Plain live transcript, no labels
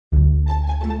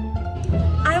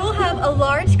a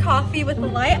large coffee with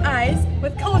light ice,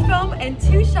 with cold foam, and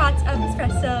 2 shots of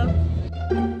espresso.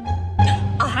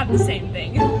 I'll have the same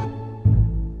thing.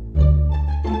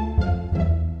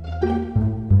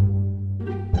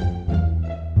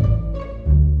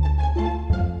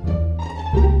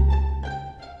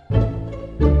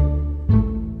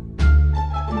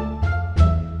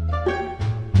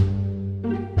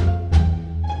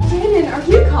 Are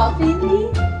you copying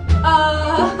me?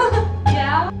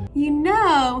 Yeah? You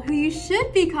know who you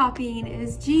should be copying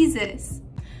is Jesus.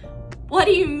 What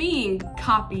do you mean,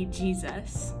 copy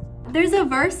Jesus? There's a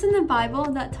verse in the Bible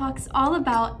that talks all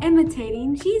about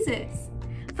imitating Jesus.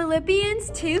 Philippians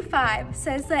 2:5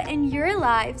 says that in your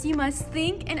lives you must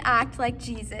think and act like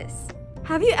Jesus.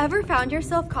 Have you ever found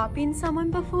yourself copying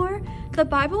someone before? The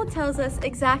Bible tells us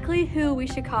exactly who we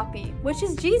should copy, which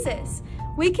is Jesus.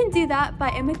 We can do that by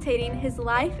imitating his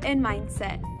life and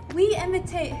mindset. We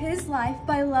imitate his life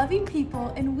by loving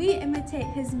people, and we imitate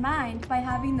his mind by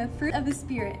having the fruit of the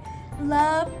Spirit: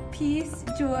 love, peace,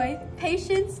 joy,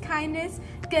 patience, kindness,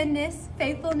 goodness,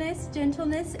 faithfulness,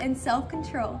 gentleness, and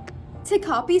self-control. To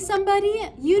copy somebody,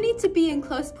 you need to be in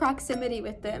close proximity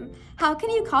with them. How can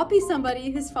you copy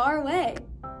somebody who's far away?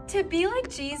 To be like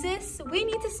Jesus, we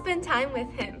need to spend time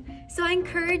with him. So I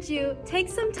encourage you, take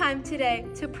some time today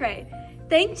to pray.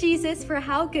 Thank Jesus for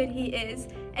how good he is,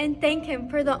 and thank him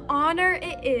for the honor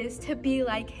it is to be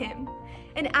like him.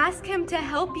 And ask him to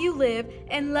help you live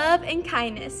in love and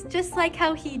kindness, just like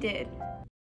how he did.